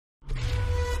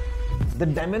The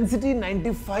Dimensity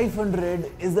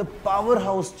 9500 is a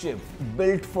powerhouse chip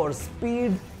built for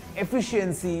speed,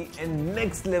 efficiency and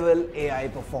next level AI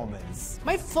performance.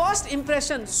 My first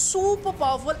impression, super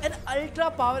powerful and ultra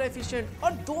power efficient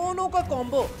और दोनों का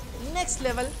combo next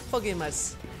level for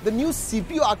gamers. The new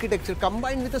CPU architecture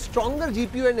combined with a stronger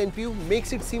GPU and NPU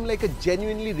makes it seem like a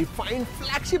genuinely refined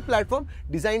flagship platform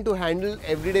designed to handle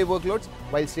everyday workloads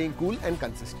while staying cool and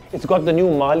consistent. It's got the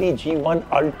new Mali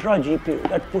G1 Ultra GPU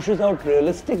that pushes out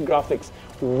realistic graphics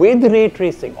with ray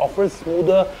tracing, offers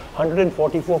smoother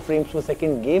 144 frames per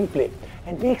second gameplay,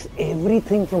 and makes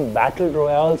everything from battle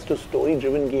royales to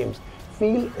story-driven games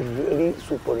feel really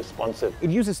super responsive. It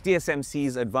uses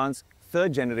TSMC's advanced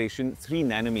third generation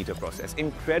 3nm process,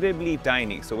 incredibly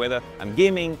tiny. So whether I'm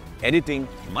gaming, editing,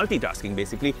 multitasking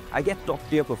basically, I get top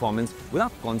tier performance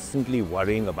without constantly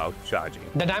worrying about charging.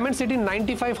 The Dimensity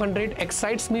 9500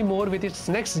 excites me more with its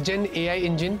next gen AI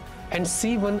engine and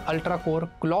C1 Ultra core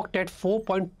clocked at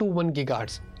 4.21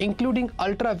 GHz, including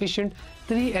ultra efficient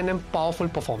 3nm powerful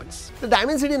performance. The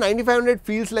Dimensity 9500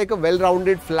 feels like a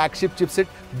well-rounded flagship chipset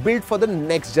built for the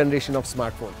next generation of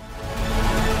smartphone.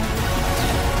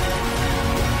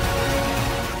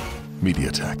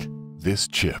 MediaTek. This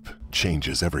chip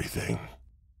changes everything.